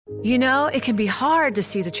You know, it can be hard to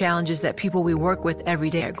see the challenges that people we work with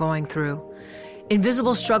every day are going through.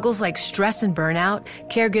 Invisible struggles like stress and burnout,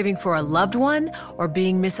 caregiving for a loved one, or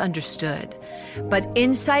being misunderstood. But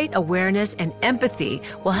insight, awareness, and empathy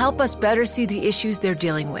will help us better see the issues they're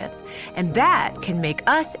dealing with. And that can make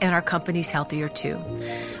us and our companies healthier too.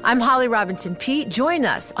 I'm Holly Robinson Peete. Join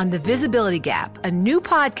us on The Visibility Gap, a new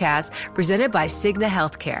podcast presented by Cigna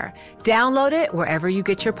Healthcare. Download it wherever you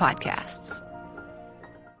get your podcasts.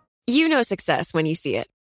 You know success when you see it.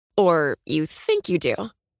 Or you think you do.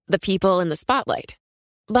 The people in the spotlight.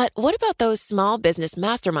 But what about those small business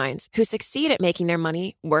masterminds who succeed at making their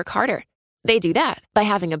money work harder? They do that by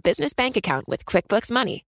having a business bank account with QuickBooks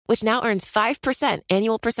Money, which now earns 5%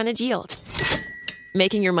 annual percentage yield.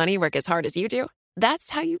 Making your money work as hard as you do?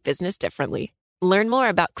 That's how you business differently. Learn more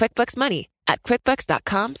about QuickBooks Money at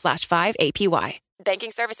quickbooks.com/5APY.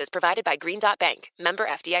 Banking services provided by Green Dot Bank. Member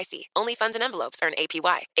FDIC. Only funds and envelopes earn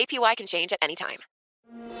APY. APY can change at any time.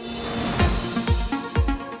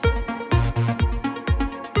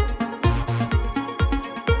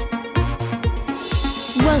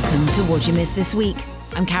 Welcome to What You Missed This Week.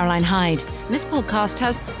 I'm Caroline Hyde, and this podcast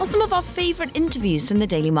has some of our favourite interviews from the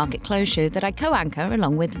Daily Market Close show that I co-anchor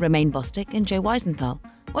along with Romaine Bostick and Joe Weisenthal.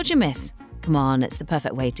 What'd you miss? Come on, it's the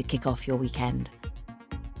perfect way to kick off your weekend.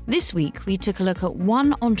 This week, we took a look at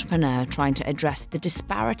one entrepreneur trying to address the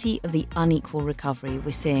disparity of the unequal recovery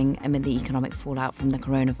we're seeing amid the economic fallout from the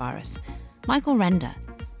coronavirus. Michael Render.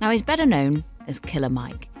 Now, he's better known as Killer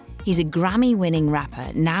Mike. He's a Grammy-winning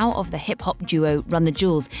rapper, now of the hip-hop duo Run the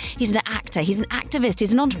Jewels. He's an actor, he's an activist,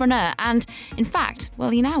 he's an entrepreneur, and, in fact,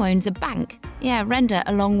 well, he now owns a bank. Yeah, Render,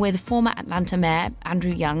 along with former Atlanta Mayor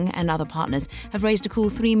Andrew Young and other partners, have raised a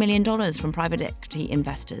cool $3 million from private equity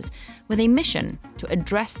investors with a mission to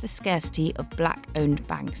address the scarcity of black-owned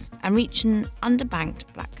banks and reach an underbanked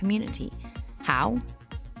black community. How?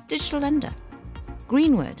 Digital Lender.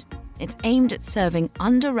 Greenwood. It's aimed at serving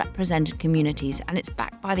underrepresented communities and it's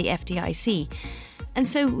backed by the FDIC. And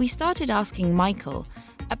so we started asking Michael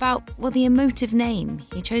about, the emotive name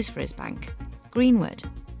he chose for his bank, Greenwood.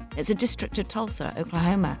 It's a district of Tulsa,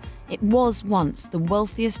 Oklahoma. It was once the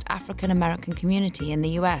wealthiest African-American community in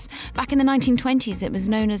the US. Back in the 1920s, it was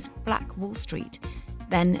known as Black Wall Street.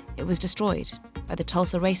 Then it was destroyed by the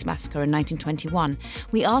Tulsa Race Massacre in 1921.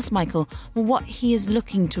 We asked Michael what he is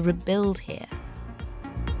looking to rebuild here.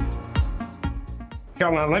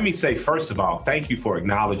 Caroline, let me say, first of all, thank you for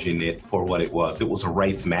acknowledging it for what it was. It was a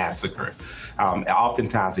race massacre.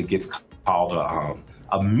 Oftentimes it gets called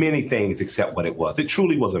many things except what it was. It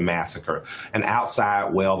truly was a massacre. An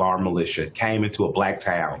outside, well-armed militia came into a black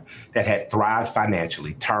town that had thrived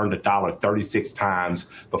financially, turned $1.36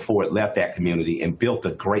 times before it left that community, and built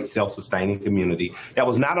a great self-sustaining community that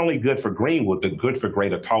was not only good for Greenwood, but good for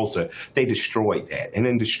Greater Tulsa. They destroyed that. And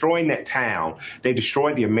in destroying that town, they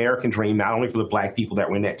destroyed the American dream, not only for the black people that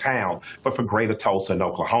were in that town, but for Greater Tulsa and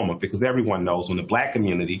Oklahoma, because everyone knows when the black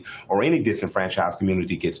community or any disenfranchised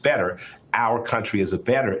community gets better, our country as a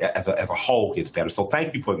whole gets better. So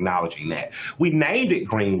thank you for acknowledging that. We named it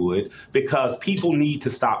Greenwood because people need to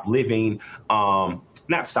stop living,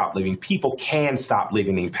 people can stop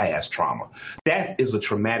living in past trauma. That is a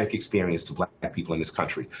traumatic experience to black people in this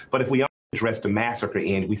country. But if we address the massacre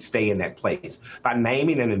end, we stay in that place. By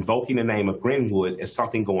naming and invoking the name of Greenwood as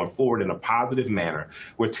something going forward in a positive manner,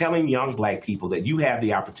 we're telling young black people that you have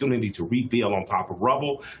the opportunity to rebuild on top of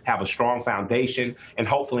rubble, have a strong foundation, and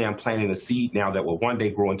hopefully I'm planting a seed now that will one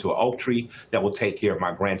day grow into an oak tree that will take care of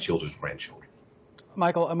my grandchildren's grandchildren.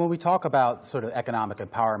 Michael, and when we talk about sort of economic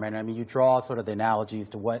empowerment, I mean, you draw sort of the analogies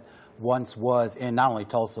to what once was in not only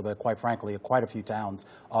Tulsa, but quite frankly, quite a few towns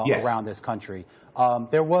around this country.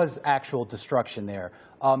 There was actual destruction there.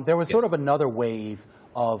 There was sort of another wave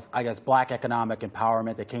of, I guess, black economic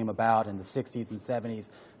empowerment that came about in the 60s and 70s.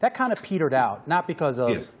 That kind of petered out, not because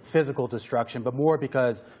of physical destruction, but more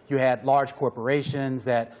because you had large corporations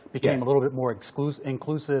that became a little bit more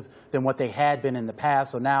inclusive than what they had been in the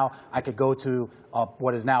past. So now I could go to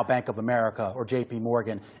what is now Bank of America or JP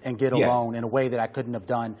Morgan and get a loan in a way that I couldn't have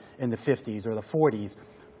done in the 50s or the 40s.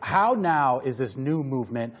 How now is this new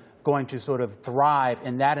movement going to sort of thrive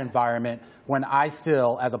in that environment when I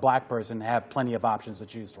still, as a black person, have plenty of options to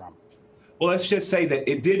choose from? Well, let's just say that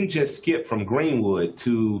it didn't just skip from Greenwood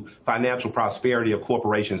to financial prosperity of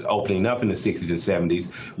corporations opening up in the 60s and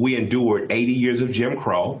 70s. We endured 80 years of Jim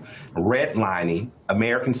Crow, redlining,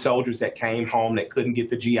 American soldiers that came home that couldn't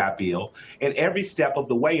get the GI Bill, and every step of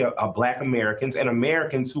the way of black Americans and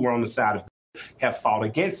Americans who were on the side of have fought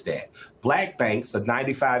against that. Black banks, a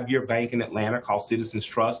 95-year bank in Atlanta called Citizens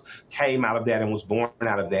Trust, came out of that and was born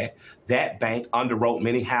out of that. That bank underwrote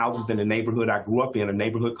many houses in the neighborhood I grew up in, a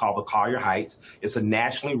neighborhood called the Collier Heights. It's a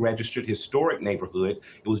nationally registered historic neighborhood.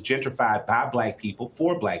 It was gentrified by Black people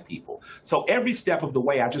for Black people. So every step of the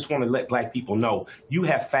way, I just want to let Black people know you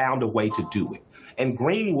have found a way to do it. And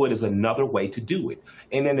Greenwood is another way to do it.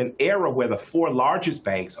 And in an era where the 4 largest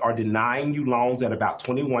banks are denying you loans at about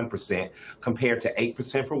 21% compared to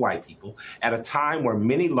 8% for white people, at a time where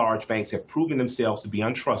many large banks have proven themselves to be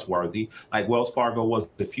untrustworthy, like Wells Fargo was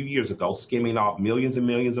a few years ago, skimming off millions and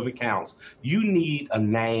millions of accounts, you need a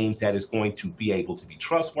name that is going to be able to be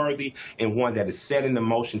trustworthy and one that is set in the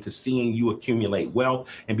motion to seeing you accumulate wealth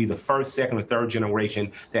and be the first, second, or third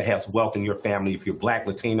generation that has wealth in your family if you're Black,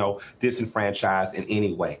 Latino, disenfranchised in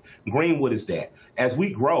any way. Greenwood is that. As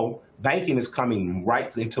we grow, banking is coming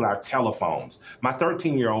right into our telephones. My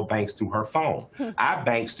 13-year-old banks through her phone. I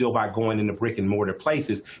bank still by going into brick and mortar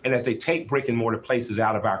places. And as they take brick and mortar places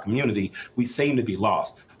out of our community, we seem to be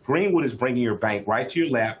lost. Greenwood is bringing your bank right to your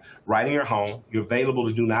lap, right in your home. You're available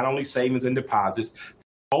to do not only savings and deposits.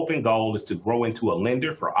 Open goal is to grow into a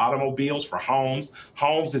lender for automobiles, for homes.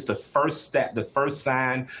 Homes is the first step, the first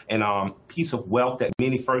sign and piece of wealth that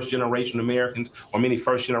many first-generation Americans or many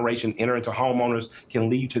first-generation enter-into homeowners can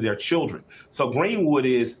leave to their children. So Greenwood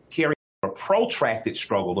is carrying a protracted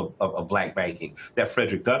struggle of Black banking that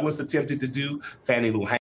Frederick Douglass attempted to do, Fannie Lou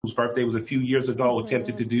Hamer, whose birthday was a few years ago,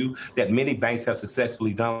 attempted to do, that many banks have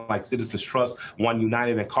successfully done, like Citizens Trust, One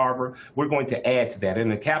United, and Carver. We're going to add to that.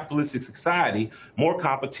 In a capitalistic society, more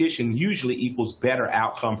competition usually equals better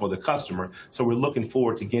outcome for the customer. So we're looking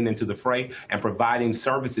forward to getting into the fray and providing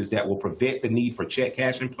services that will prevent the need for check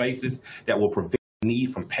cashing places, that will prevent the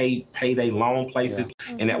need from payday loan places,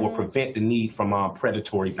 and that will prevent the need from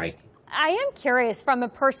predatory banking. I am curious from a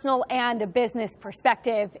personal and a business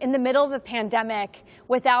perspective, in the middle of a pandemic,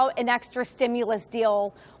 without an extra stimulus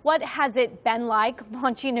deal, what has it been like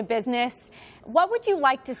launching a business? What would you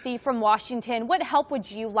like to see from Washington? What help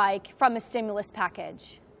would you like from a stimulus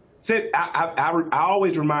package? Sid, I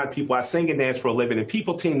always remind people I sing and dance for a living, and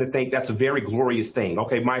people tend to think that's a very glorious thing.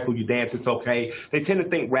 Okay, Michael, you dance, it's okay. They tend to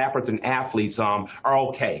think rappers and athletes are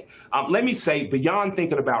okay. Let me say, beyond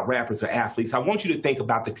thinking about rappers or athletes, I want you to think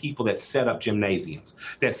about the people that set up gymnasiums,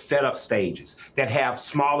 that set up stages, that have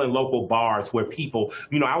small and local bars where people,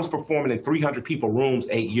 I was performing in 300 people rooms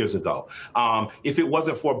 8 years ago. If it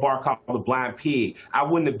wasn't for a bar called The Blind Pig, I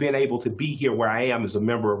wouldn't have been able to be here where I am as a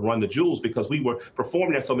member of Run the Jewels, because we were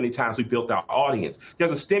performing there so many times we built our audience.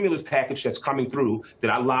 There's a stimulus package that's coming through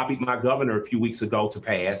that I lobbied my governor a few weeks ago to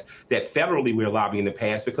pass, that federally we're lobbying to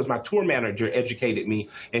pass, because my tour manager educated me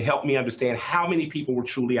and helped me understand how many people were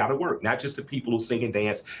truly out of work, not just the people who sing and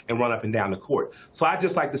dance and run up and down the court. So I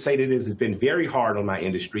just like to say that it has been very hard on my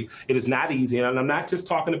industry. It is not easy, and I'm not just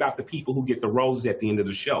talking about the people who get the roses at the end of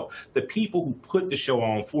the show, the people who put the show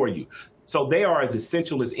on for you. So they are as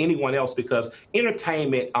essential as anyone else, because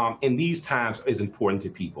entertainment in these times is important to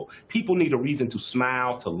people. People need a reason to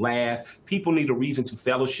smile, to laugh. People need a reason to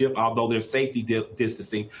fellowship, although there's safety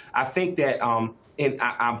distancing. I think that and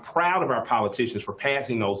I'm proud of our politicians for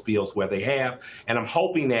passing those bills where they have. And I'm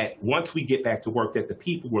hoping that once we get back to work, that the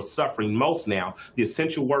people who are suffering most now, the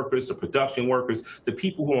essential workers, the production workers, the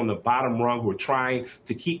people who are on the bottom rung, who are trying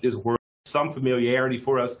to keep this world some familiarity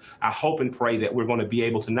for us, I hope and pray that we're going to be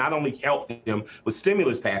able to not only help them with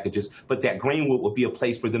stimulus packages, but that Greenwood will be a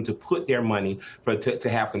place for them to put their money, to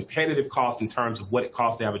have competitive costs in terms of what it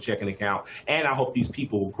costs to have a checking account. And I hope these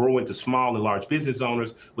people will grow into small and large business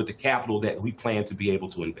owners with the capital that we plan to be able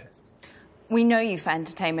to invest. We know you for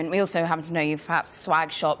entertainment. We also happen to know you for perhaps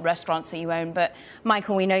swag shop, restaurants that you own. But,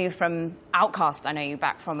 Michael, we know you from Outkast, I know you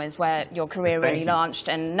back from, is where your career really launched,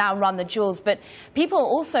 and now Run the Jewels. But people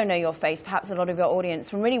also know your face, perhaps a lot of your audience,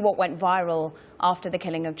 from really what went viral after the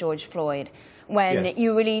killing of George Floyd, when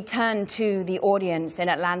you really turned to the audience in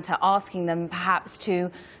Atlanta, asking them perhaps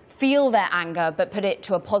to feel their anger, but put it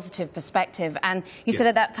to a positive perspective. And you said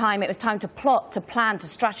at that time it was time to plot, to plan, to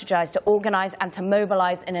strategize, to organize, and to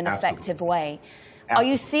mobilize in an effective way. Are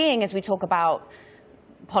you seeing, as we talk about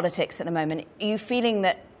politics at the moment, are you feeling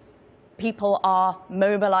that people are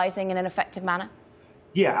mobilizing in an effective manner?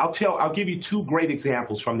 Yeah, I'll give you two great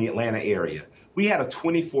examples from the Atlanta area. We had a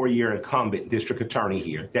 24-year incumbent district attorney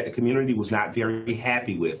here that the community was not very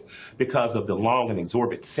happy with because of the long and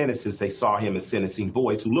exorbitant sentences they saw him as sentencing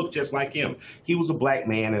boys who looked just like him. He was a black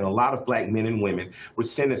man, and a lot of black men and women were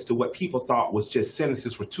sentenced to what people thought was just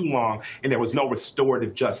sentences for too long, and there was no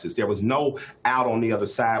restorative justice. There was no out on the other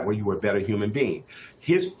side where you were a better human being.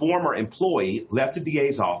 His former employee left the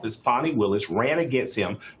DA's office, Fani Willis, ran against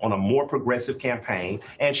him on a more progressive campaign,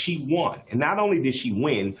 and she won. And not only did she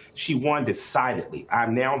win, she won decidedly.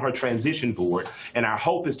 I'm now on her transition board, and our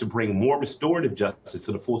hope is to bring more restorative justice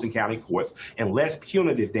to the Fulton County courts and less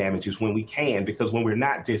punitive damages when we can, because when we're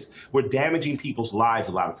not we're damaging people's lives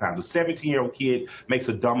a lot of times. A 17-year-old kid makes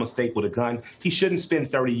a dumb mistake with a gun. He shouldn't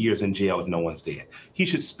spend 30 years in jail if no one's dead. He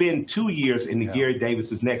should spend 2 years in the Gary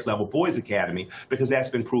Davis's Next Level Boys Academy, because that's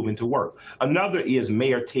been proven to work. Another is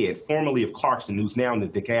Mayor Ted, formerly of Clarkston, who's now in the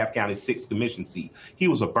DeKalb County 6th Commission seat. He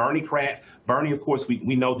was a Bernie-crat. Bernie, of course,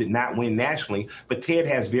 we know did not win nationally, but Ted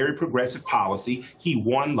has very progressive policy. He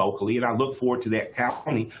won locally, and I look forward to that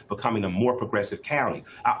county becoming a more progressive county.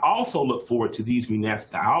 I also look forward to these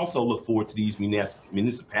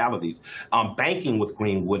municipalities banking with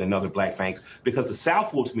Greenwood and other black banks, because the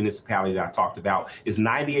South Wolves municipality that I talked about is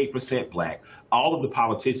 98% black. All of the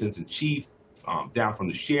politicians and chief down from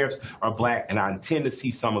the sheriffs are black, and I intend to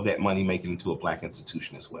see some of that money make it into a black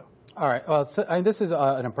institution as well. All right. Well, this is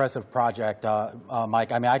an impressive project,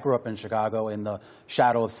 Mike. I mean, I grew up in Chicago in the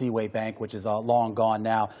shadow of Seaway Bank, which is long gone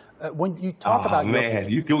now. When you talk about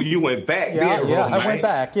you went back. I went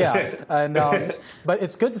back. And but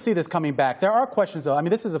it's good to see this coming back. There are questions, though. I mean,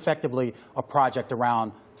 this is effectively a project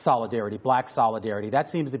around solidarity, black solidarity. That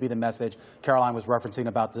seems to be the message Caroline was referencing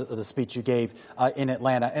about the speech you gave in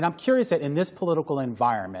Atlanta. And I'm curious that in this political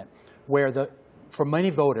environment where for many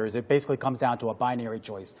voters, it basically comes down to a binary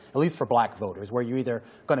choice, at least for black voters, where you're either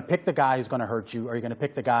going to pick the guy who's going to hurt you or you're going to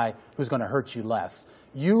pick the guy who's going to hurt you less.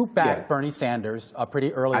 You backed Bernie Sanders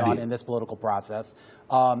pretty early on in this political process.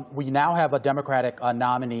 We now have a Democratic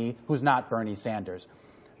nominee who's not Bernie Sanders.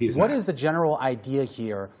 What is the general idea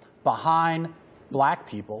here behind black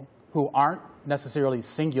people who aren't necessarily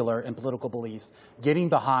singular in political beliefs getting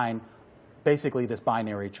behind basically this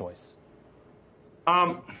binary choice?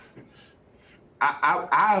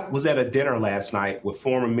 I was at a dinner last night with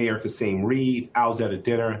former Mayor Kasim Reed. I was at a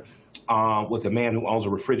dinner with a man who owns a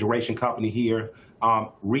refrigeration company here.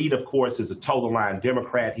 Reed, of course, is a total line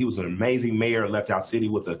Democrat. He was an amazing mayor, left our city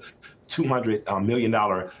with a $200 million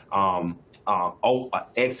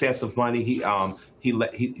excess of money. He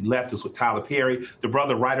left us with Tyler Perry. The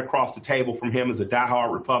brother right across the table from him is a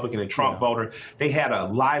diehard Republican and Trump voter. They had a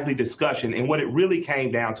lively discussion, and what it really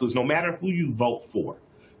came down to is no matter who you vote for,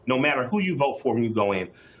 when you go in,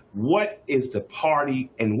 what is the party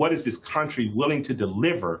and what is this country willing to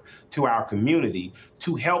deliver to our community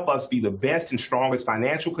to help us be the best and strongest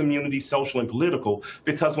financial community, social and political?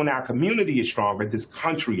 Because when our community is stronger, this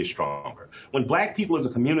country is stronger. When black people as a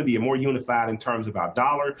community are more unified in terms of our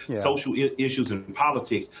dollar, social issues and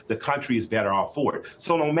politics, the country is better off for it.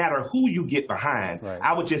 So no matter who you get behind,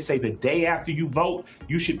 I would just say the day after you vote,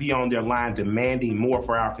 you should be on their line demanding more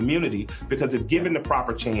for our community, because if given the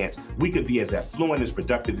proper chance, we could be as affluent, as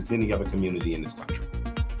productive as any other community in this country.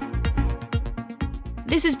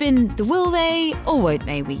 This has been the will they or won't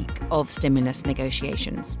they week of stimulus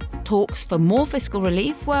negotiations. Talks for more fiscal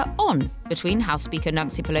relief were on between House Speaker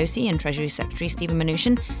Nancy Pelosi and Treasury Secretary Stephen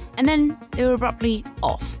Mnuchin, and then they were abruptly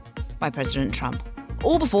off by President Trump.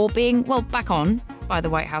 All before being, back on by the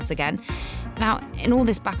White House again. Now, in all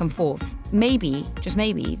this back and forth, maybe, just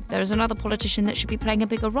maybe, there is another politician that should be playing a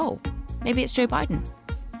bigger role. Maybe it's Joe Biden.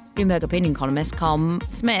 Bloomberg opinion columnist Carl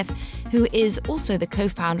Smith, who is also the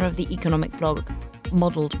co-founder of the economic blog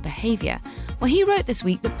Modeled Behaviour. Well, he wrote this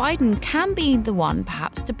week that Biden can be the one,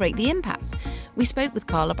 perhaps, to break the impasse. We spoke with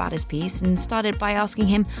Carl about his piece and started by asking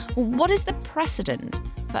him, what is the precedent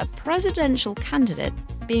for a presidential candidate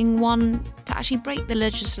being one to actually break the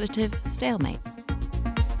legislative stalemate?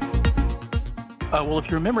 Well, if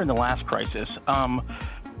you remember in the last crisis,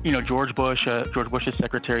 George Bush's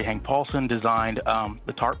secretary, Hank Paulson, designed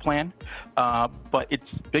the TARP plan. But its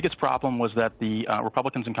biggest problem was that the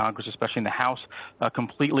Republicans in Congress, especially in the House,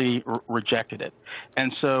 completely rejected it.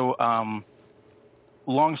 And so,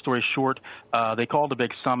 long story short, they called a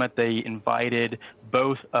big summit. They invited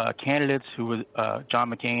both candidates, who was John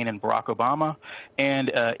McCain and Barack Obama.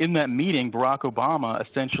 And in that meeting, Barack Obama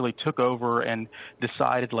essentially took over and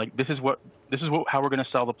decided, this is how we're going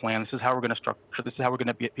to sell the plan. This is how we're going to structure. This is how we're going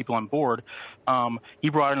to get people on board. He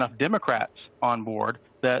brought enough Democrats on board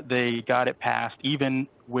that they got it passed, even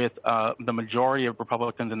with the majority of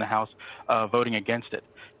Republicans in the House voting against it.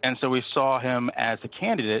 And so we saw him as a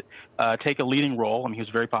candidate take a leading role. I mean, he was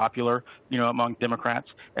very popular, among Democrats,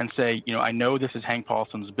 and say, I know this is Hank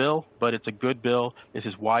Paulson's bill, but it's a good bill. This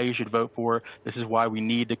is why you should vote for it. This is why we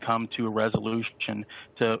need to come to a resolution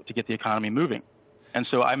to get the economy moving. And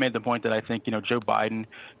so I made the point that I think, Joe Biden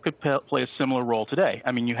could play a similar role today.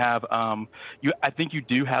 I mean, you have, I think you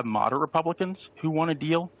do have moderate Republicans who want a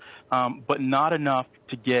deal, but not enough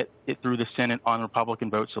to get it through the Senate on Republican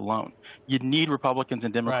votes alone. You'd need Republicans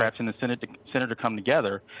and Democrats in the Senate to come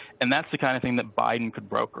together, and that's the kind of thing that Biden could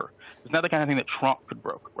broker. It's not the kind of thing that Trump could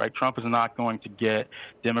broker, right? Trump is not going to get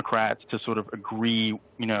Democrats to sort of agree,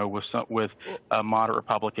 with moderate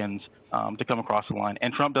Republicans to come across the line.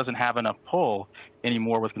 And Trump doesn't have enough pull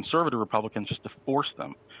anymore with conservative Republicans just to force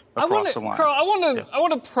them across the line. Carl, I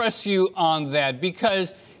want to press you on that,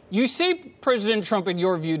 because you say President Trump, in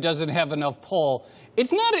your view, doesn't have enough pull.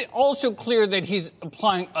 It's not also clear that he's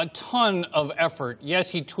applying a ton of effort. Yes,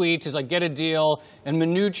 he tweets, he's like, get a deal, and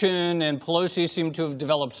Mnuchin and Pelosi seem to have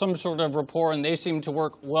developed some sort of rapport, and they seem to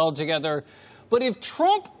work well together. But if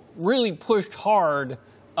Trump really pushed hard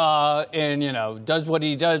and, does what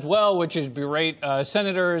he does well, which is berate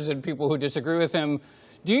senators and people who disagree with him,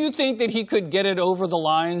 do you think that he could get it over the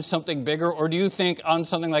line, something bigger, or do you think on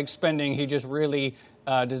something like spending he just really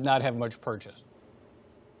does not have much purchase?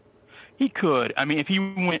 He could. I mean,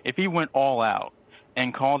 if he went all out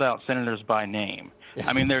and called out senators by name,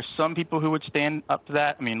 I mean, there's some people who would stand up to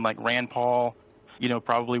that. I mean, like Rand Paul,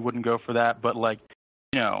 probably wouldn't go for that. But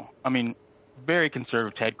very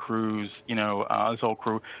conservative Ted Cruz, his whole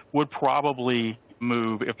crew would probably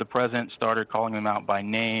move if the president started calling them out by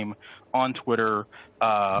name on Twitter,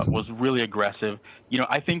 was really aggressive.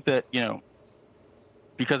 I think that,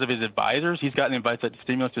 because of his advisors, he's gotten advice that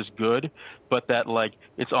stimulus is good, but that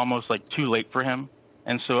it's almost too late for him.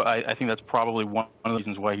 And so I think that's probably one of the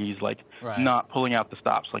reasons why he's not pulling out the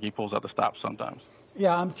stops like he pulls out the stops sometimes.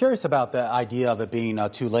 Yeah, I'm curious about the idea of it being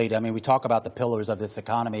too late. I mean, we talk about the pillars of this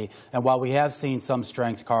economy, and while we have seen some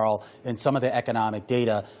strength, Carl, in some of the economic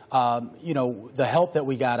data, the help that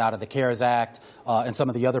we got out of the CARES Act and some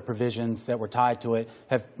of the other provisions that were tied to it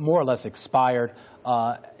have more or less expired.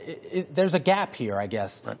 There's a gap here, I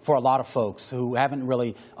guess, for a lot of folks who haven't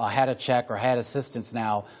really had a check or had assistance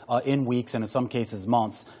now in weeks and in some cases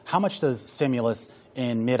months. How much does stimulus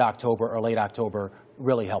in mid-October or late October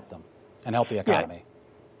really help them and help the economy?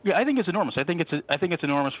 Yeah, I think it's enormous. I think it's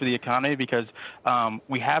enormous for the economy because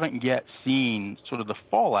we haven't yet seen sort of the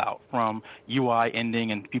fallout from UI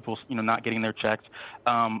ending and people, not getting their checks.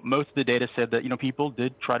 Most of the data said that, people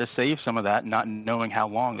did try to save some of that, not knowing how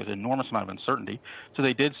long. There's an enormous amount of uncertainty. So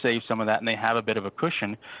they did save some of that, and they have a bit of a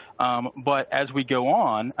cushion. But as we go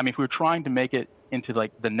on, if we're trying to make it into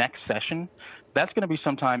the next session, that's going to be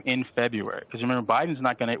sometime in February. Because remember, Biden's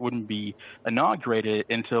it wouldn't be inaugurated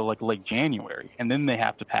until late January, and then they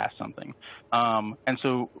have to pass something. And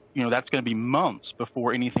so, that's going to be months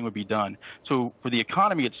before anything would be done. So for the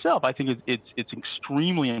economy itself, I think it's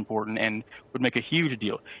extremely important and would make a huge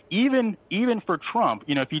deal. Even for Trump,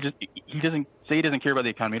 if he doesn't say he doesn't care about the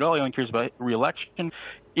economy at all, he only cares about re-election,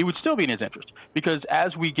 it would still be in his interest. Because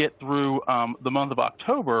as we get through the month of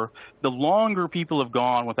October, the longer people have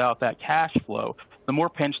gone without that cash flow, the more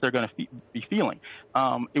pinch they're going to be feeling.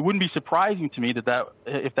 It wouldn't be surprising to me that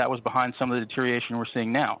if that was behind some of the deterioration we're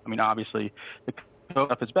seeing now. I mean, obviously, the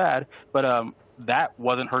stuff is bad, but that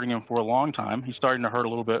wasn't hurting him for a long time. He's starting to hurt a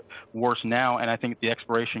little bit worse now, and I think the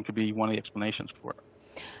expiration could be one of the explanations for it.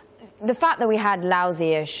 The fact that we had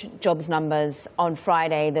lousy-ish jobs numbers on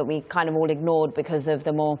Friday that we kind of all ignored because of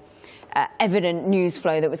the more evident news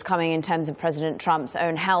flow that was coming in terms of President Trump's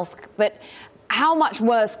own health. But how much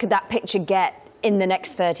worse could that picture get in the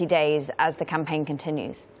next 30 days as the campaign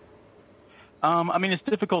continues? It's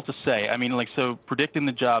difficult to say. So predicting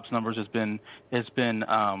the jobs numbers has been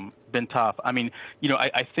tough.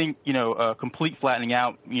 I think, a complete flattening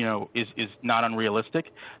out, is not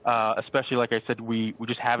unrealistic, especially, like I said, we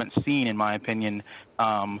just haven't seen, in my opinion,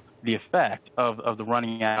 the effect of the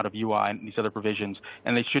running out of UI and these other provisions,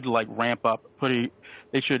 and they should ramp up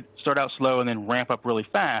they should start out slow and then ramp up really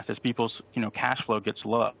fast as people's, cash flow gets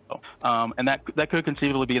low. And that could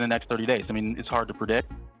conceivably be in the next 30 days. It's hard to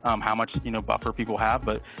predict how much, buffer people have,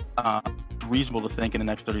 but it's reasonable to think in the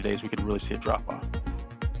next 30 days we could really see a drop off.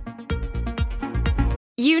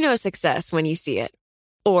 Success when you see it.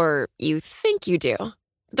 Or you think you do.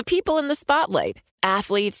 The people in the spotlight.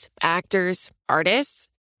 Athletes, actors, artists.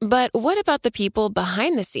 But what about the people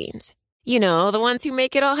behind the scenes? The ones who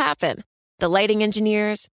make it all happen. The lighting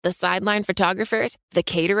engineers, the sideline photographers, the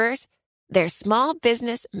caterers. They're small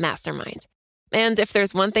business masterminds. And if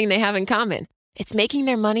there's one thing they have in common, it's making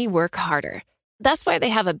their money work harder. That's why they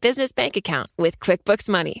have a business bank account with QuickBooks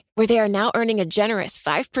Money, where they are now earning a generous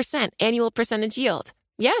 5% annual percentage yield.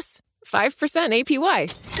 Yes, 5%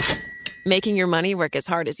 APY. Making your money work as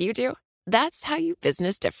hard as you do? That's how you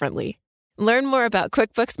business differently. Learn more about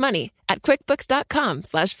QuickBooks Money at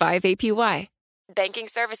quickbooks.com/5APY. Banking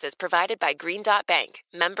services provided by Green Dot Bank,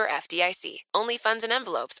 member FDIC. Only funds and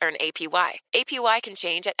envelopes earn APY. APY can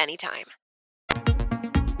change at any time.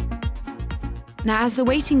 Now, as the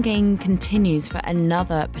waiting game continues for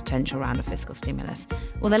another potential round of fiscal stimulus,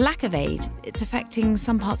 well, the lack of aid, it's affecting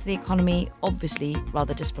some parts of the economy, obviously,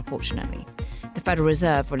 rather disproportionately. The Federal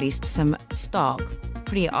Reserve released some stark,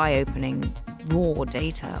 pretty eye-opening, raw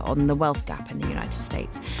data on the wealth gap in the United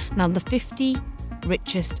States. Now, the 50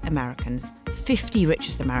 richest Americans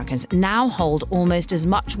now hold almost as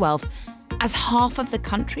much wealth as half of the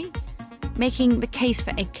country, making the case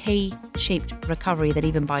for a K-shaped recovery that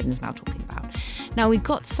even Biden is now talking about. Now, we've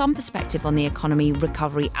got some perspective on the economy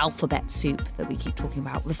recovery alphabet soup that we keep talking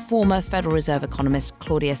about with former Federal Reserve economist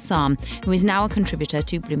Claudia Sahm, who is now a contributor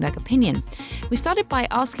to Bloomberg Opinion. We started by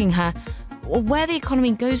asking her where the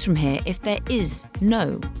economy goes from here if there is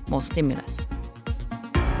no more stimulus.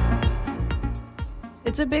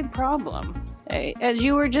 It's a big problem. As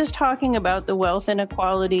you were just talking about the wealth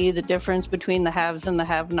inequality, the difference between the haves and the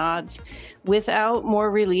have-nots, without more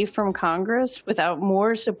relief from Congress, without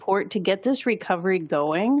more support to get this recovery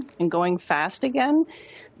going and going fast again,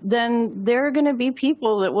 then there are going to be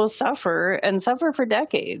people that will suffer and suffer for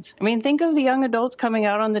decades. I mean, think of the young adults coming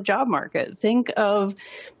out on the job market. Think of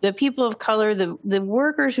the people of color, the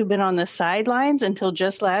workers who've been on the sidelines until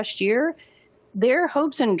just last year. Their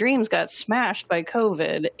hopes and dreams got smashed by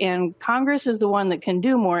COVID, and Congress is the one that can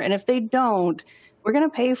do more. And if they don't, we're going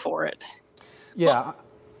to pay for it. Yeah.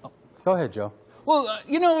 Go ahead, Joe. Well,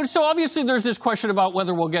 so obviously there's this question about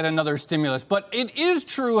whether we'll get another stimulus. But it is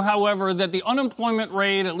true, however, that the unemployment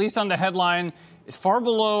rate, at least on the headline, is far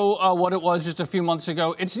below what it was just a few months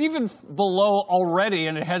ago. It's even below already,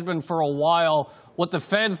 and it has been for a while, what the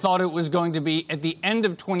Fed thought it was going to be at the end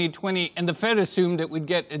of 2020, and the Fed assumed that we'd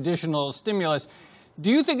get additional stimulus.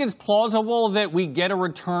 Do you think it's plausible that we get a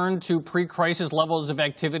return to pre-crisis levels of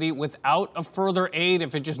activity without a further aid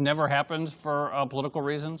if it just never happens for political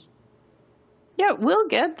reasons? Yeah, we'll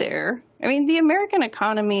get there. I mean, the American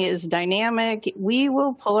economy is dynamic. We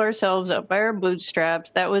will pull ourselves up by our bootstraps.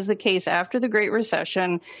 That was the case after the Great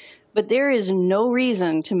Recession. But there is no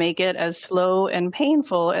reason to make it as slow and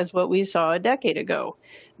painful as what we saw a decade ago.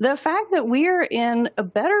 The fact that we're in a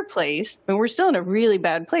better place, and we're still in a really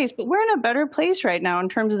bad place, but we're in a better place right now in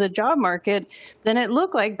terms of the job market than it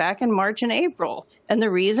looked like back in March and April. And the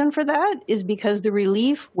reason for that is because the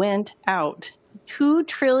relief went out. $2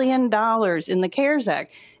 trillion in the CARES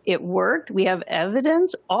Act. It worked. We have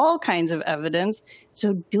evidence, all kinds of evidence.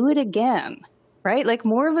 So do it again, right? Like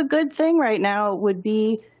more of a good thing right now would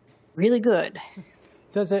be really good.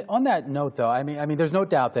 Does it, on that note, though, I mean, there's no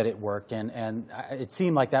doubt that it worked, and it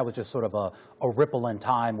seemed like that was just sort of a ripple in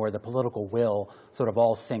time where the political will sort of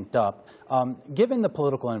all synced up. Given the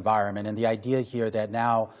political environment and the idea here that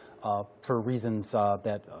now, for reasons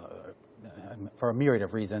for a myriad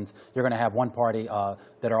of reasons, you're going to have one party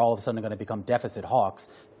that are all of a sudden going to become deficit hawks.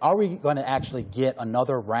 Are we going to actually get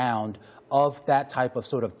another round of that type of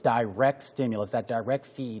sort of direct stimulus, that direct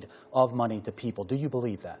feed of money to people? Do you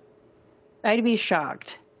believe that? I'd be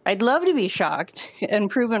shocked. I'd love to be shocked and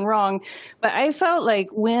proven wrong, but I felt like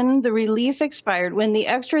when the relief expired, when the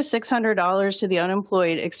extra $600 to the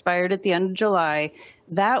unemployed expired at the end of July,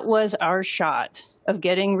 that was our shot of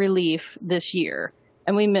getting relief this year,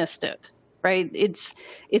 and we missed it. Right? It's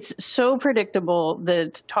so predictable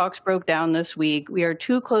that talks broke down this week. We are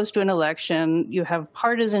too close to an election. You have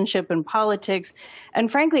partisanship in politics.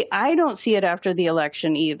 And frankly, I don't see it after the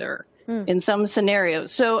election either in some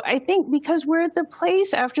scenarios. So I think because we're at the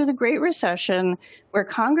place after the Great Recession where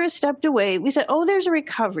Congress stepped away, we said, oh, there's a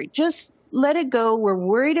recovery. Just let it go. We're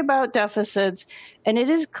worried about deficits. And it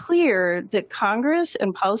is clear that Congress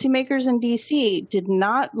and policymakers in D.C. did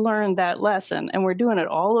not learn that lesson, and we're doing it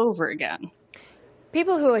all over again.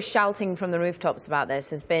 People who are shouting from the rooftops about this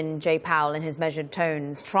has been Jay Powell in his measured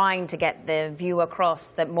tones, trying to get the view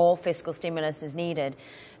across that more fiscal stimulus is needed.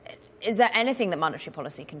 Is there anything that monetary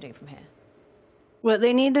policy can do from here? Well,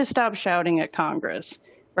 they need to stop shouting at Congress.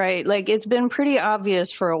 Right. Like it's been pretty obvious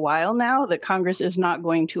for a while now that Congress is not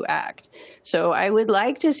going to act. So I would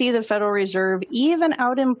like to see the Federal Reserve, even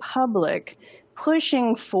out in public,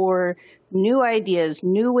 pushing for new ideas,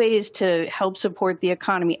 new ways to help support the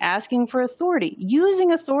economy, asking for authority,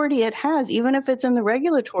 using authority it has, even if it's in the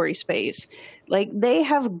regulatory space. Like they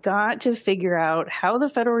have got to figure out how the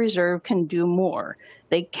Federal Reserve can do more.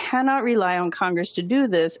 They cannot rely on Congress to do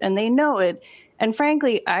this, and they know it. And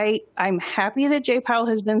frankly, I'm happy that Jay Powell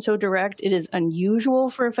has been so direct. It is unusual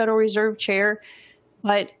for a Federal Reserve chair,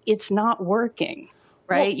 but it's not working,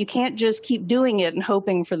 right? Well, you can't just keep doing it and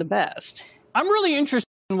hoping for the best. I'm really interested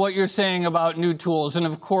in what you're saying about new tools. And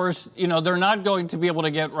of course, they're not going to be able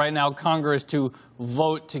to get right now Congress to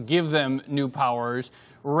vote to give them new powers.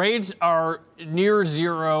 Rates are near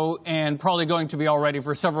zero and probably going to be already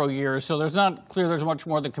for several years. So there's much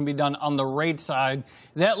more that can be done on the rate side.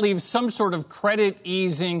 That leaves some sort of credit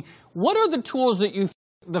easing. What are the tools that you think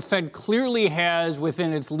the Fed clearly has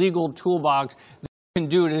within its legal toolbox that can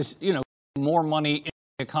do to, more money in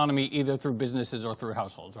the economy, either through businesses or through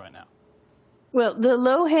households right now? Well, the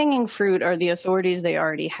low-hanging fruit are the authorities they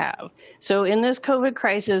already have. So in this COVID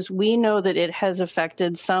crisis, we know that it has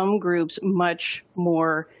affected some groups much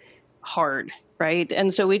more hard, right?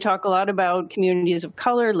 And so we talk a lot about communities of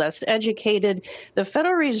color, less educated. The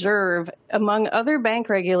Federal Reserve, among other bank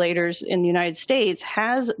regulators in the United States,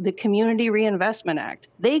 has the Community Reinvestment Act.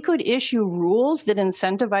 They could issue rules that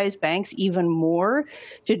incentivize banks even more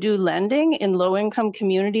to do lending in low-income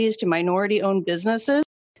communities to minority-owned businesses.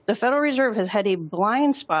 The Federal Reserve has had a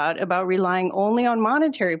blind spot about relying only on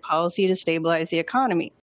monetary policy to stabilize the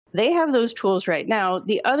economy. They have those tools right now.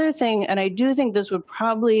 The other thing, and I do think this would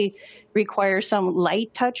probably require some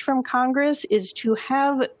light touch from Congress, is to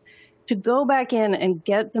go back in and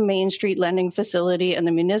get the Main Street lending facility and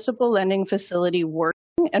the municipal lending facility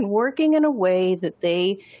working in a way that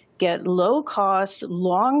they get low-cost,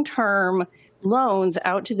 long-term loans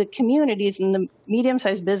out to the communities and the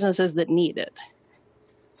medium-sized businesses that need it.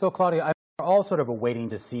 So, Claudia, we're all sort of waiting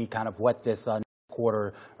to see kind of what this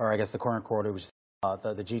quarter, or I guess the current quarter, which is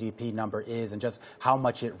the GDP number is, and just how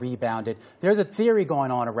much it rebounded. There's a theory going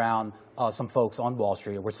on around some folks on Wall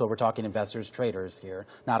Street, so we're talking investors, traders here,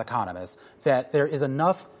 not economists, that there is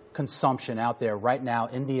enough consumption out there right now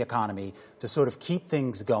in the economy to sort of keep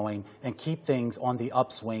things going and keep things on the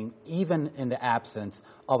upswing, even in the absence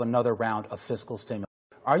of another round of fiscal stimulus.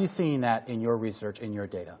 Are you seeing that in your research, in your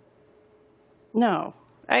data? No.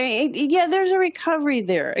 There's a recovery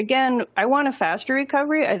there. Again, I want a faster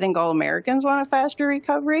recovery. I think all Americans want a faster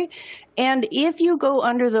recovery. And if you go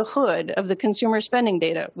under the hood of the consumer spending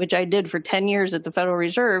data, which I did for 10 years at the Federal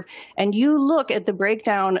Reserve, and you look at the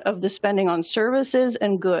breakdown of the spending on services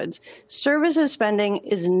and goods, services spending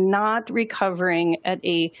is not recovering at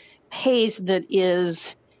a pace that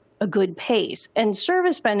is a good pace. And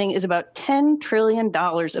service spending is about $10 trillion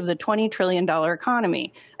of the $20 trillion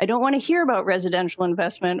economy. I don't want to hear about residential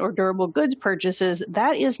investment or durable goods purchases.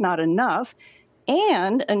 That is not enough.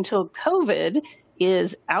 And until COVID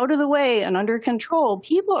is out of the way and under control,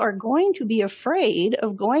 people are going to be afraid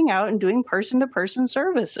of going out and doing person-to-person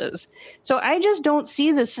services. So I just don't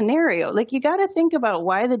see the scenario. Like, you got to think about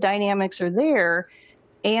why the dynamics are there.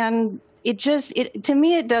 And to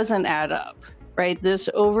me, it doesn't add up. Right, this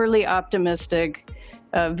overly optimistic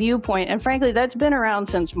viewpoint. And frankly, that's been around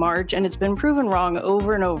since March, and it's been proven wrong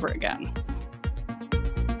over and over again.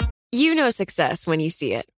 You know success when you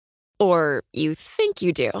see it. Or you think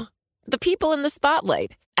you do. The people in the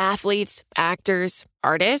spotlight. Athletes, actors,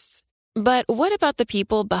 artists. But what about the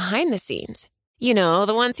people behind the scenes? You know,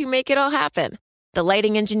 the ones who make it all happen. The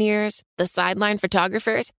lighting engineers, the sideline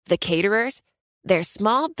photographers, the caterers. They're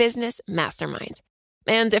small business masterminds.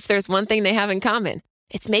 And if there's one thing they have in common,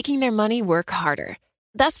 it's making their money work harder.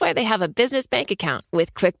 That's why they have a business bank account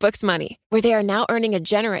with QuickBooks Money, where they are now earning a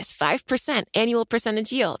generous 5% annual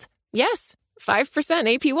percentage yield. Yes,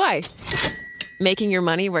 5% APY. Making your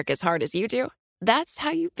money work as hard as you do? That's how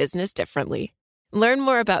you business differently. Learn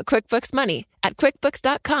more about QuickBooks Money at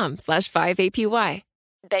quickbooks.com/5APY.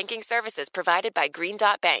 Banking services provided by Green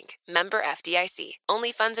Dot Bank, member FDIC.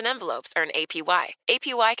 Only funds and envelopes earn APY.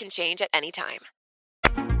 APY can change at any time.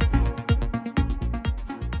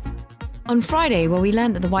 On Friday, we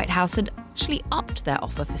learned that the White House had actually upped their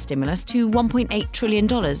offer for stimulus to $1.8 trillion,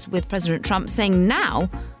 with President Trump saying now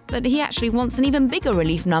that he actually wants an even bigger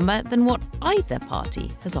relief number than what either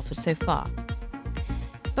party has offered so far.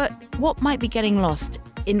 But what might be getting lost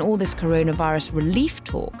in all this coronavirus relief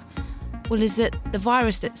talk, is that the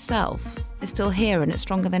virus itself is still here and it's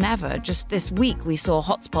stronger than ever. Just this week, we saw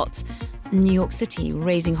hotspots in New York City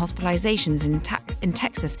raising hospitalizations in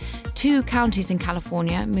Texas. 2 counties in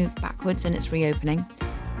California moved backwards in its reopening.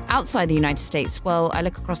 Outside the United States, I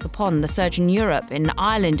look across the pond, the surge in Europe, in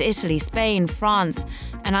Ireland, Italy, Spain, France,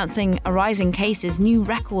 announcing a rise in cases, new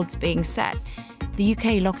records being set. The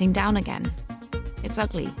UK locking down again. It's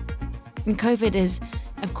ugly. And COVID has,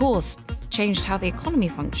 of course, changed how the economy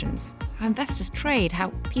functions, how investors trade,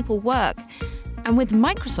 how people work. And with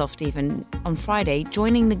Microsoft even on Friday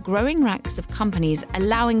joining the growing ranks of companies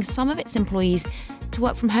allowing some of its employees to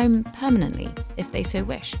work from home permanently if they so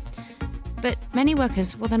wish. But many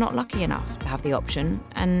workers, well, they're not lucky enough to have the option,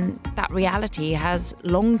 and that reality has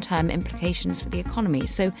long-term implications for the economy.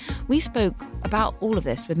 So we spoke about all of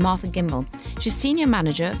this with Martha Gimbel. She's Senior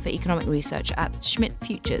Manager for Economic Research at Schmidt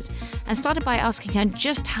Futures, and started by asking her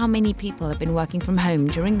just how many people have been working from home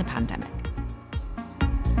during the pandemic.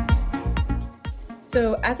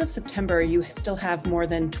 So as of September, you still have more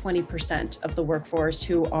than 20% of the workforce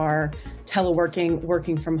who are teleworking,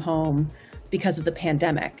 working from home because of the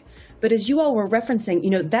pandemic. But as you all were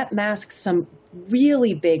referencing, that masks some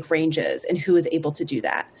really big ranges in who is able to do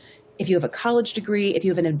that. If you have a college degree, if you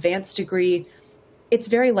have an advanced degree, it's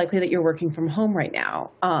very likely that you're working from home right now.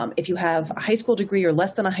 If you have a high school degree or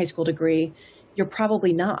less than a high school degree, you're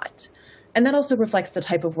probably not. And that also reflects the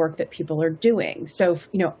type of work that people are doing. So,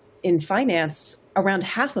 in finance, around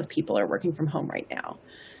half of people are working from home right now.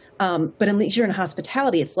 But in leisure and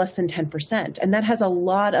hospitality, it's less than 10%. And that has a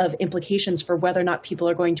lot of implications for whether or not people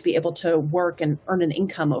are going to be able to work and earn an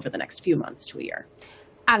income over the next few months to a year.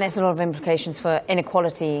 And it's a lot of implications for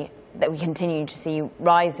inequality that we continue to see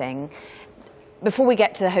rising. Before we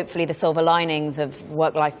get to hopefully the silver linings of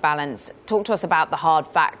work-life balance, talk to us about the hard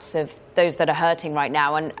facts of those that are hurting right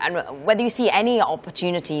now and whether you see any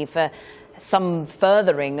opportunity for some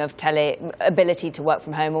furthering of ability to work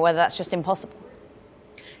from home, or whether that's just impossible.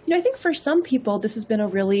 I think for some people, this has been a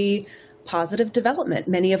really positive development.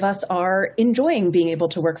 Many of us are enjoying being able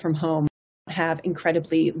to work from home, have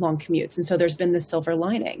incredibly long commutes. And so there's been this silver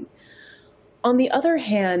lining. On the other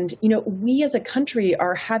hand, we as a country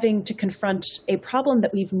are having to confront a problem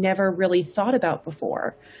that we've never really thought about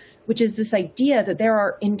before, which is this idea that there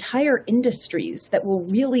are entire industries that will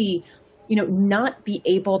really not be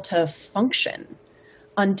able to function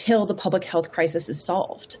until the public health crisis is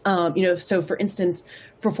solved. So for instance,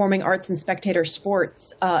 performing arts and spectator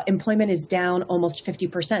sports, employment is down almost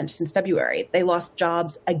 50% since February. They lost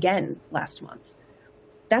jobs again last month.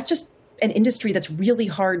 That's just an industry that's really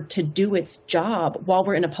hard to do its job while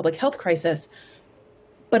we're in a public health crisis.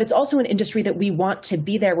 But it's also an industry that we want to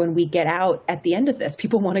be there when we get out at the end of this.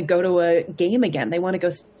 People want to go to a game again. They want to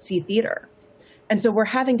go see theater. And so we're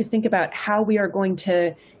having to think about how we are going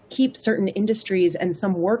to keep certain industries and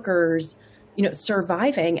some workers,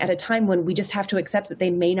 surviving at a time when we just have to accept that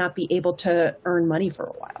they may not be able to earn money for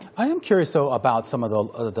a while. I am curious, though, about some of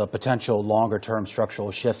the potential longer-term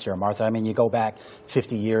structural shifts here, Martha. I mean, you go back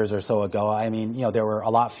 50 years or so ago. I mean, there were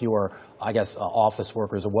a lot fewer, office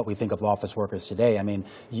workers, or what we think of office workers today. I mean,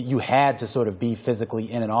 you had to sort of be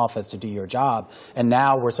physically in an office to do your job. And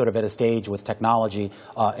now we're sort of at a stage with technology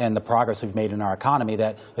and the progress we've made in our economy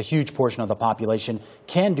that a huge portion of the population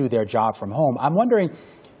can do their job from home. I'm wondering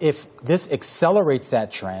if this accelerates that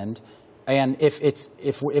trend, and if it's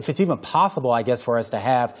even possible, for us to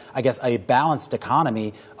have, a balanced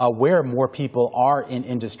economy where more people are in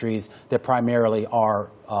industries that primarily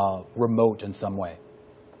are remote in some way.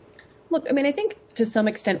 Look, I think to some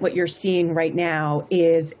extent what you're seeing right now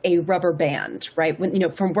is a rubber band, right? When,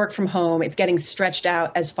 from work from home, it's getting stretched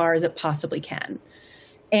out as far as it possibly can.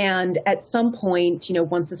 And at some point,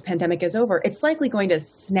 once this pandemic is over, it's likely going to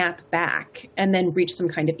snap back and then reach some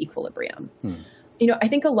kind of equilibrium. I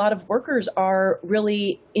think a lot of workers are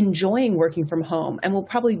really enjoying working from home and will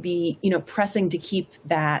probably be, pressing to keep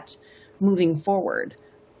that moving forward.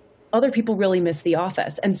 Other people really miss the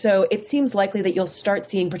office. And so it seems likely that you'll start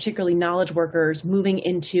seeing particularly knowledge workers moving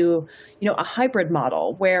into, a hybrid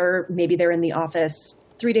model where maybe they're in the office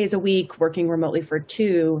 3 days a week, working remotely for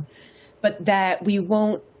 2, but that we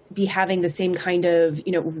won't be having the same kind of,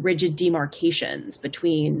 rigid demarcations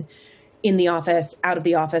between in the office, out of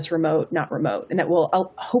the office, remote, not remote, and that will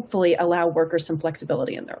hopefully allow workers some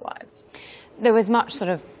flexibility in their lives. There was much sort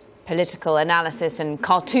of political analysis and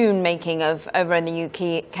cartoon making of over in the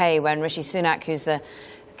UK when Rishi Sunak, who's the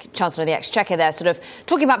Chancellor of the Exchequer there, sort of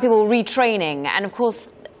talking about people retraining. And of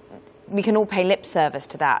course, we can all pay lip service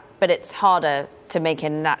to that, but it's harder to make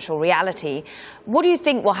it an actual reality. What do you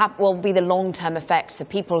think will be the long-term effects of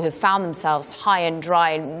people who've found themselves high and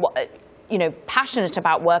dry and, passionate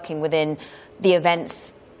about working within the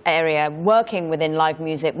events area, working within live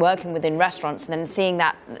music, working within restaurants, and then seeing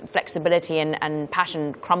that flexibility and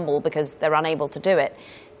passion crumble because they're unable to do it?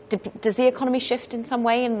 Does the economy shift in some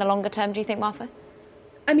way in the longer term, do you think, Martha?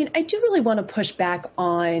 I do really want to push back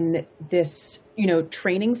on this,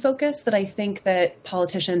 training focus that I think that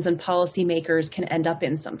politicians and policymakers can end up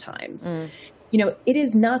in sometimes. It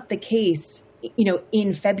is not the case,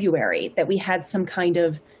 in February that we had some kind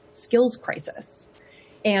of skills crisis.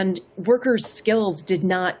 And workers' skills did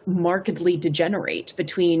not markedly degenerate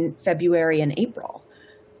between February and April.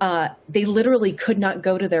 They literally could not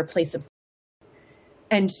go to their place of work.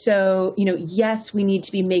 And so, yes, we need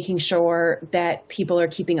to be making sure that people are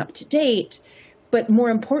keeping up to date, but more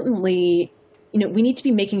importantly, we need to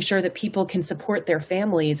be making sure that people can support their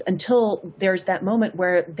families until there's that moment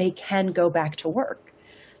where they can go back to work.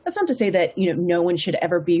 That's not to say that, no one should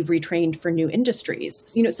ever be retrained for new industries.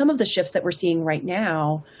 Some of the shifts that we're seeing right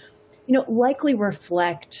now, likely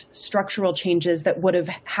reflect structural changes that would have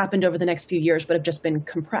happened over the next few years, but have just been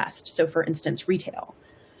compressed. So for instance, retail.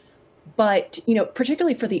 But,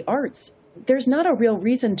 particularly for the arts, there's not a real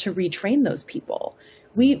reason to retrain those people.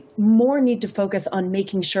 We more need to focus on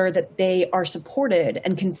making sure that they are supported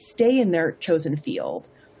and can stay in their chosen field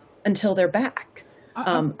until they're back.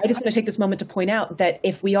 I just want to take this moment to point out that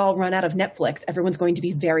if we all run out of Netflix, everyone's going to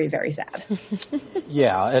be very, very sad.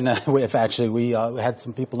 Yeah, and if actually we had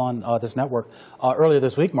some people on this network earlier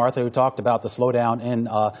this week, Martha, who talked about the slowdown in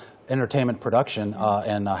entertainment production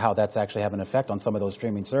and how that's actually having an effect on some of those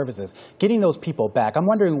streaming services. Getting those people back, I'm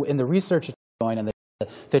wondering, in the research that you're doing and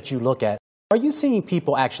that you look at, are you seeing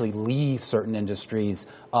people actually leave certain industries,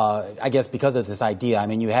 I guess, because of this idea? I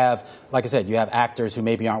mean, you have, like I said, you have actors who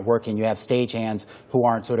maybe aren't working. You have stagehands who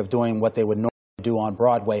aren't sort of doing what they would normally do on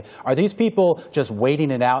Broadway. Are these people just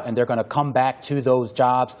waiting it out and they're going to come back to those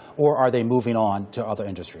jobs, or are they moving on to other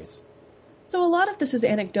industries? So a lot of this is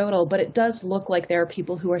anecdotal, but it does look like there are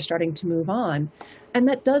people who are starting to move on. And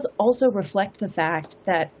that does also reflect the fact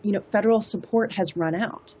that, federal support has run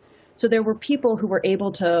out. So there were people who were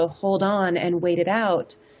able to hold on and wait it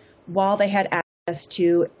out while they had access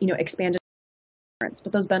to, expanded insurance,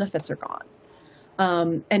 but those benefits are gone.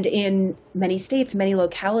 And in many states, many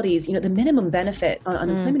localities, the minimum benefit on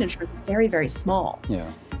unemployment insurance is very, very small.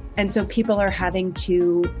 Yeah. And so people are having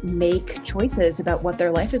to make choices about what their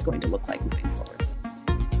life is going to look like moving forward.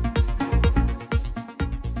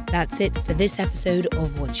 That's it for this episode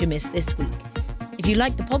of What You Missed This Week. If you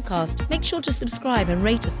like the podcast, make sure to subscribe and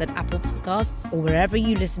rate us at Apple Podcasts or wherever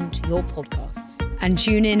you listen to your podcasts. And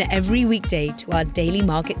tune in every weekday to our daily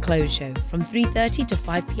market close show from 3:30 to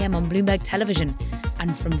 5 p.m. on Bloomberg Television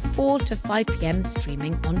and from 4 to 5 p.m.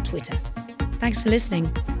 streaming on Twitter. Thanks for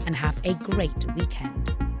listening and have a great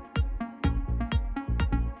weekend.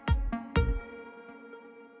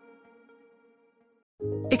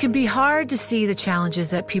 It can be hard to see the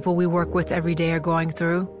challenges that people we work with every day are going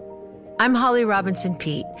through. I'm Holly Robinson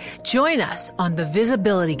Peete. Join us on The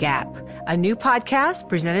Visibility Gap, a new podcast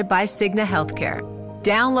presented by Cigna Healthcare.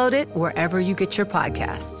 Download it wherever you get your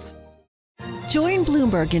podcasts. Join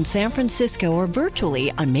Bloomberg in San Francisco or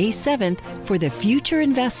virtually on May 7th for The Future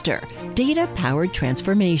Investor, Data-Powered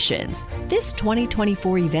Transformations. This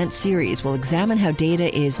 2024 event series will examine how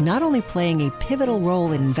data is not only playing a pivotal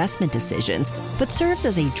role in investment decisions, but serves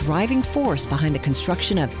as a driving force behind the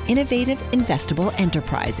construction of innovative, investable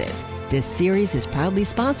enterprises. This series is proudly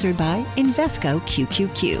sponsored by Invesco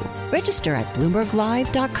QQQ. Register at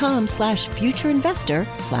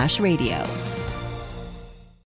BloombergLive.com/futureinvestor/radio.